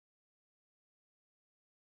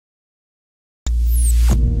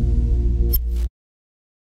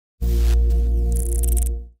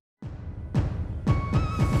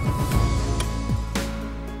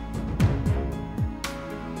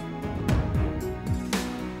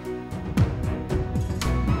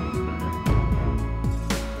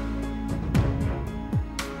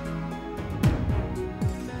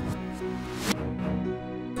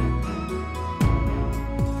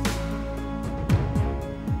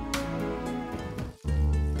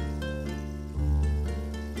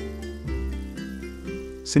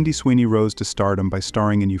Sydney Sweeney rose to stardom by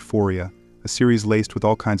starring in Euphoria, a series laced with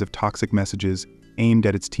all kinds of toxic messages aimed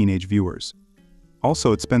at its teenage viewers.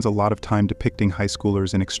 Also, it spends a lot of time depicting high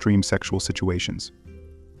schoolers in extreme sexual situations.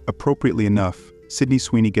 Appropriately enough, Sydney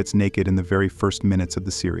Sweeney gets naked in the very first minutes of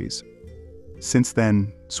the series. Since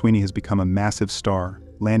then, Sweeney has become a massive star,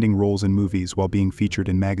 landing roles in movies while being featured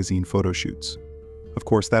in magazine photo shoots. Of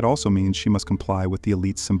course, that also means she must comply with the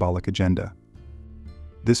elite's symbolic agenda.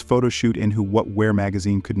 This photo shoot in Who What Wear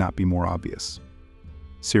magazine could not be more obvious.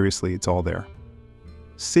 Seriously, it's all there.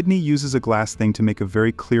 Sydney uses a glass thing to make a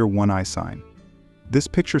very clear one-eye sign. This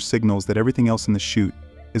picture signals that everything else in the shoot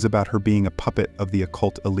is about her being a puppet of the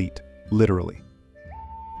occult elite, literally.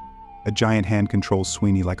 A giant hand controls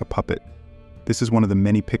Sweeney like a puppet. This is one of the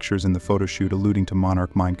many pictures in the photo shoot alluding to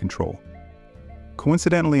monarch mind control.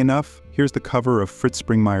 Coincidentally enough, here's the cover of Fritz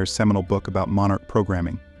Springmeier's seminal book about monarch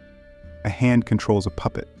programming. A hand controls a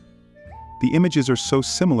puppet. The images are so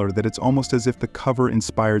similar that it's almost as if the cover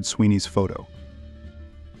inspired Sweeney's photo.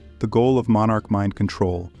 The goal of monarch mind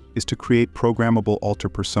control is to create programmable alter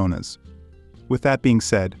personas. With that being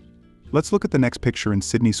said, let's look at the next picture in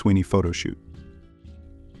Sydney Sweeney photo shoot.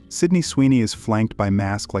 Sydney Sweeney is flanked by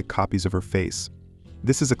mask-like copies of her face.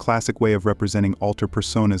 This is a classic way of representing alter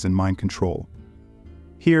personas in mind control.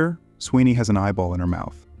 Here, Sweeney has an eyeball in her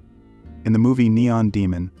mouth. In the movie Neon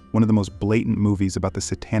Demon, one of the most blatant movies about the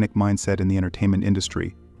satanic mindset in the entertainment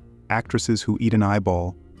industry, actresses who eat an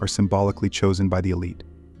eyeball are symbolically chosen by the elite.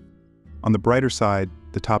 On the brighter side,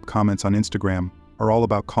 the top comments on Instagram are all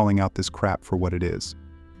about calling out this crap for what it is.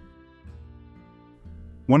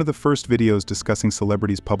 One of the first videos discussing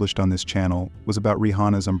celebrities published on this channel was about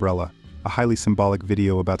Rihanna's umbrella, a highly symbolic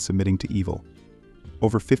video about submitting to evil.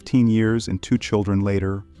 Over 15 years and 2 children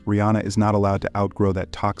later, Rihanna is not allowed to outgrow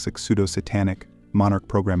that toxic pseudo-satanic monarch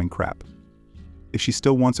programming crap. If she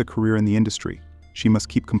still wants a career in the industry, she must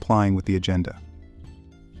keep complying with the agenda.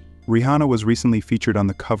 Rihanna was recently featured on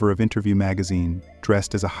the cover of Interview magazine,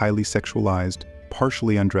 dressed as a highly sexualized,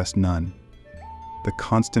 partially undressed nun. The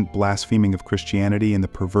constant blaspheming of Christianity and the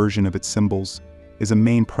perversion of its symbols is a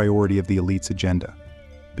main priority of the elite's agenda,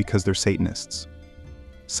 because they're Satanists.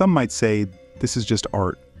 Some might say this is just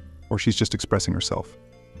art, or she's just expressing herself.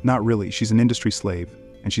 Not really, she's an industry slave,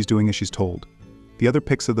 and she's doing as she's told. The other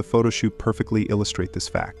pics of the photo shoot perfectly illustrate this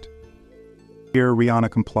fact. Here, Rihanna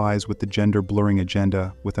complies with the gender-blurring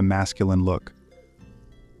agenda with a masculine look.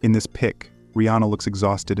 In this pic, Rihanna looks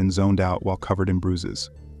exhausted and zoned out while covered in bruises.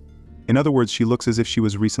 In other words, she looks as if she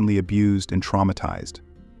was recently abused and traumatized.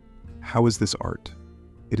 How is this art?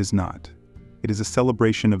 It is not. It is a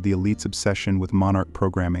celebration of the elite's obsession with monarch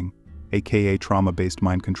programming, aka trauma-based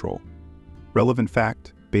mind control. Relevant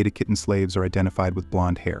fact, beta kitten slaves are identified with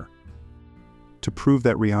blonde hair. To prove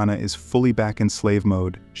that Rihanna is fully back in slave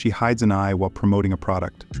mode, she hides an eye while promoting a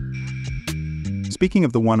product. Speaking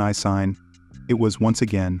of the one-eye sign, it was once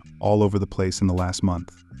again all over the place in the last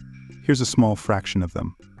month. Here's a small fraction of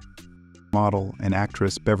them. Model and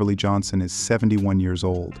actress Beverly Johnson is 71 years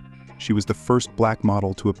old. She was the first black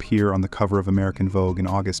model to appear on the cover of American Vogue in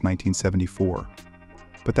August 1974.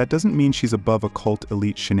 But that doesn't mean she's above occult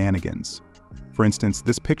elite shenanigans. For instance,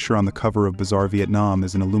 this picture on the cover of Bazaar Vietnam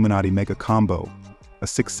is an Illuminati mega combo, a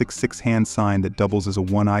 666 hand sign that doubles as a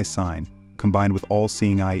one-eye sign, combined with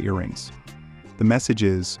all-seeing eye earrings. The message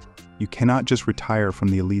is, you cannot just retire from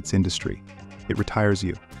the elite's industry. It retires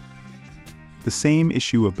you. The same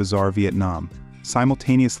issue of Bazaar Vietnam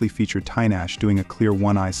simultaneously featured Tynash doing a clear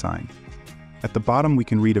one-eye sign. At the bottom we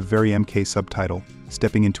can read a very MK subtitle,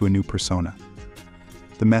 stepping into a new persona.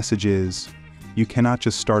 The message is, you cannot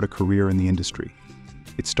just start a career in the industry.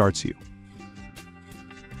 It starts you.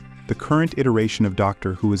 The current iteration of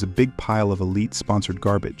Doctor Who is a big pile of elite-sponsored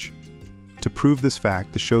garbage. To prove this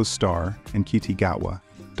fact, the show's star, Ncuti Gatwa,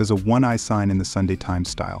 does a one-eye sign in the Sunday Times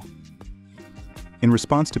style. In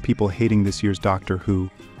response to people hating this year's Doctor Who,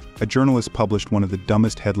 a journalist published one of the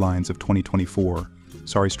dumbest headlines of 2024,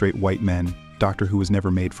 "Sorry straight white men, Doctor Who was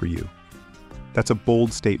never made for you." That's a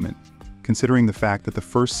bold statement, considering the fact that the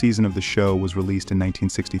first season of the show was released in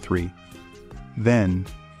 1963. Then,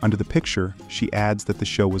 under the picture, she adds that the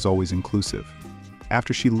show was always inclusive,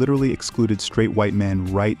 after she literally excluded straight white men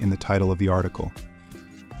right in the title of the article.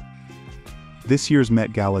 This year's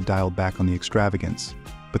Met Gala dialed back on the extravagance,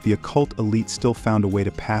 but the occult elite still found a way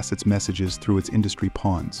to pass its messages through its industry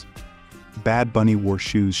pawns. Bad Bunny wore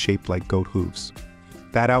shoes shaped like goat hooves.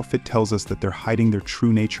 That outfit tells us that they're hiding their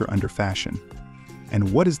true nature under fashion.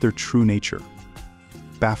 And what is their true nature?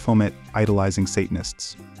 Baphomet idolizing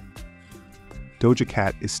Satanists. Doja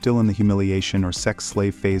Cat is still in the humiliation or sex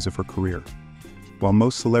slave phase of her career. While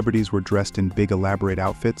most celebrities were dressed in big elaborate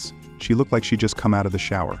outfits, She looked like she'd just come out of the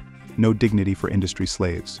shower. No dignity for industry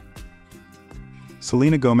slaves.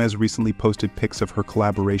 Selena Gomez recently posted pics of her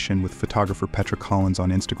collaboration with photographer Petra Collins on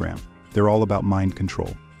Instagram. They're all about mind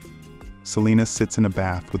control. Selena sits in a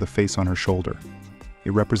bath with a face on her shoulder.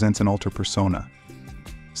 It represents an alter persona.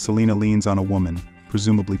 Selena leans on a woman,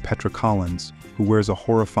 presumably Petra Collins, who wears a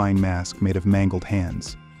horrifying mask made of mangled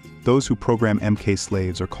hands. Those who program MK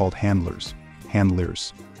slaves are called handlers.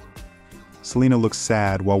 Selena looks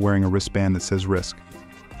sad while wearing a wristband that says Risk.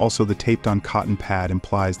 Also, the taped-on cotton pad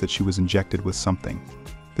implies that she was injected with something.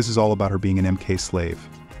 This is all about her being an MK slave.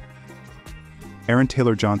 Aaron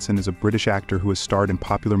Taylor-Johnson is a British actor who has starred in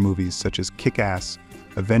popular movies such as Kick-Ass,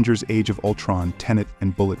 Avengers: Age of Ultron, Tenet,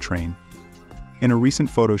 and Bullet Train. In a recent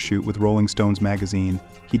photo shoot with Rolling Stones magazine,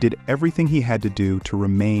 he did everything he had to do to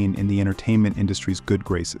remain in the entertainment industry's good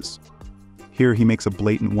graces. Here he makes a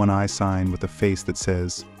blatant one-eye sign with a face that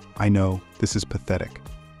says, "I know, this is pathetic."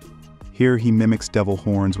 Here he mimics devil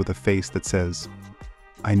horns with a face that says,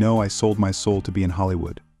 "I know I sold my soul to be in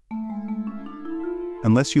Hollywood."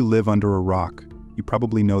 Unless you live under a rock, you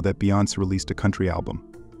probably know that Beyoncé released a country album.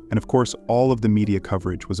 And of course, all of the media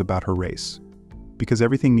coverage was about her race. Because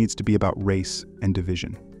everything needs to be about race and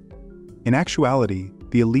division. In actuality,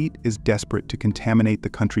 the elite is desperate to contaminate the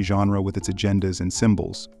country genre with its agendas and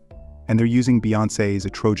symbols, and they're using Beyoncé as a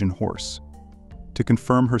Trojan horse. To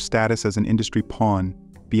confirm her status as an industry pawn,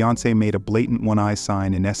 Beyoncé made a blatant one-eye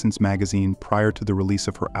sign in Essence magazine prior to the release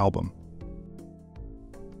of her album.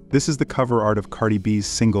 This is the cover art of Cardi B's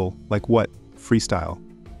single, Like What? Freestyle.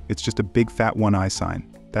 It's just a big fat one-eye sign.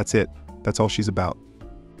 That's it. That's all she's about.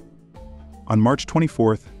 On March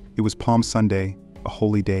 24th, it was Palm Sunday, a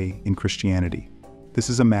holy day in Christianity. This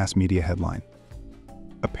is a mass media headline.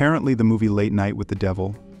 Apparently, the movie Late Night with the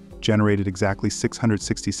Devil generated exactly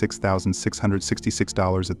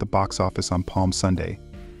 $666,666 at the box office on Palm Sunday.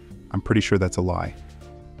 I'm pretty sure that's a lie.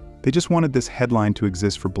 They just wanted this headline to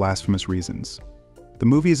exist for blasphemous reasons. The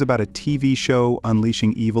movie is about a TV show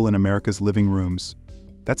unleashing evil in America's living rooms.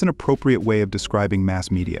 That's an appropriate way of describing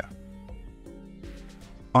mass media.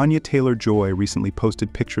 Anya Taylor-Joy recently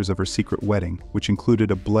posted pictures of her secret wedding, which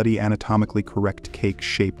included a bloody, anatomically correct cake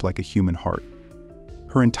shaped like a human heart.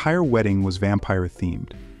 Her entire wedding was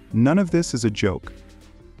vampire-themed. None of this is a joke.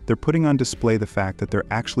 They're putting on display the fact that they're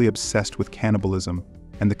actually obsessed with cannibalism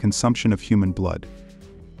and the consumption of human blood.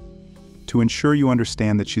 To ensure you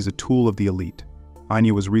understand that she's a tool of the elite,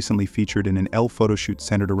 Anya was recently featured in an Elle photoshoot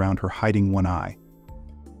centered around her hiding one eye.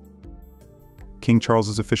 King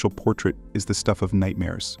Charles's official portrait is the stuff of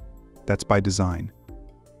nightmares. That's by design.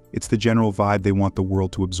 It's the general vibe they want the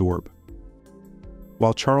world to absorb.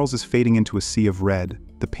 While Charles is fading into a sea of red,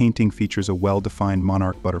 the painting features a well-defined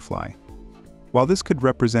monarch butterfly. While this could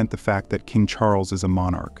represent the fact that King Charles is a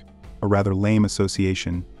monarch, a rather lame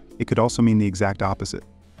association, it could also mean the exact opposite.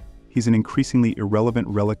 He's an increasingly irrelevant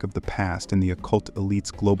relic of the past in the occult elite's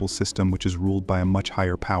global system, which is ruled by a much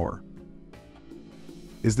higher power.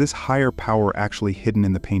 Is this higher power actually hidden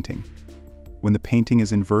in the painting? When the painting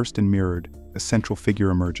is inversed and mirrored, a central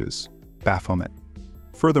figure emerges, Baphomet.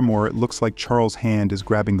 Furthermore, it looks like Charles' hand is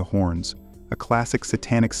grabbing the horns, a classic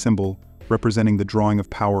satanic symbol representing the drawing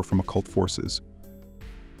of power from occult forces.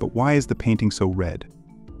 But why is the painting so red?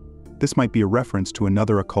 This might be a reference to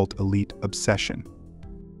another occult elite obsession.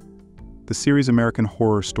 The series American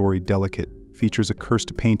Horror Story Delicate features a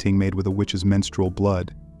cursed painting made with a witch's menstrual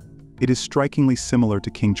blood. It is strikingly similar to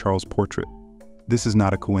King Charles' portrait. This is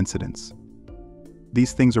not a coincidence.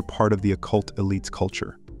 These things are part of the occult elite's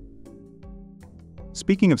culture.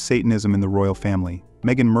 Speaking of Satanism in the royal family,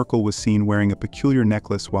 Meghan Markle was seen wearing a peculiar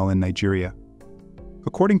necklace while in Nigeria.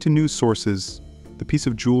 According to news sources, the piece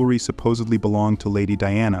of jewelry supposedly belonged to Lady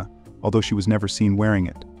Diana, although she was never seen wearing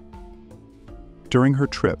it. During her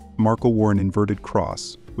trip, Markle wore an inverted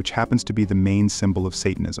cross, which happens to be the main symbol of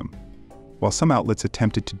Satanism. While some outlets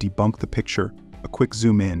attempted to debunk the picture, a quick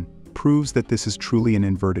zoom in proves that this is truly an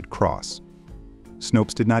inverted cross.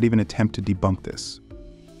 Snopes did not even attempt to debunk this.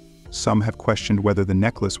 Some have questioned whether the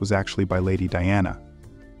necklace was actually by Lady Diana.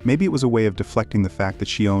 Maybe it was a way of deflecting the fact that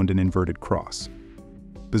she owned an inverted cross.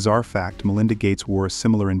 Bizarre fact, Melinda Gates wore a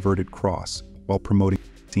similar inverted cross while promoting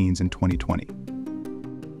scenes in 2020.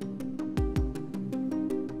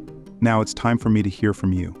 Now it's time for me to hear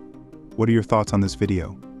from you. What are your thoughts on this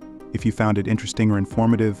video? If you found it interesting or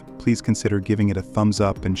informative, please consider giving it a thumbs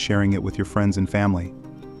up and sharing it with your friends and family.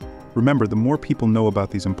 Remember, the more people know about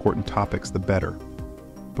these important topics, the better.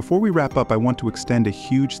 Before we wrap up, I want to extend a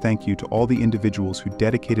huge thank you to all the individuals who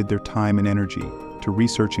dedicated their time and energy to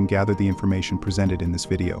research and gather the information presented in this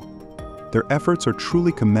video. Their efforts are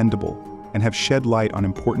truly commendable and have shed light on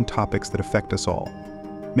important topics that affect us all.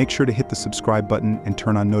 Make sure to hit the subscribe button and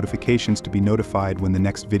turn on notifications to be notified when the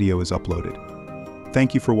next video is uploaded.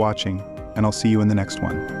 Thank you for watching, and I'll see you in the next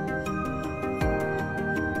one.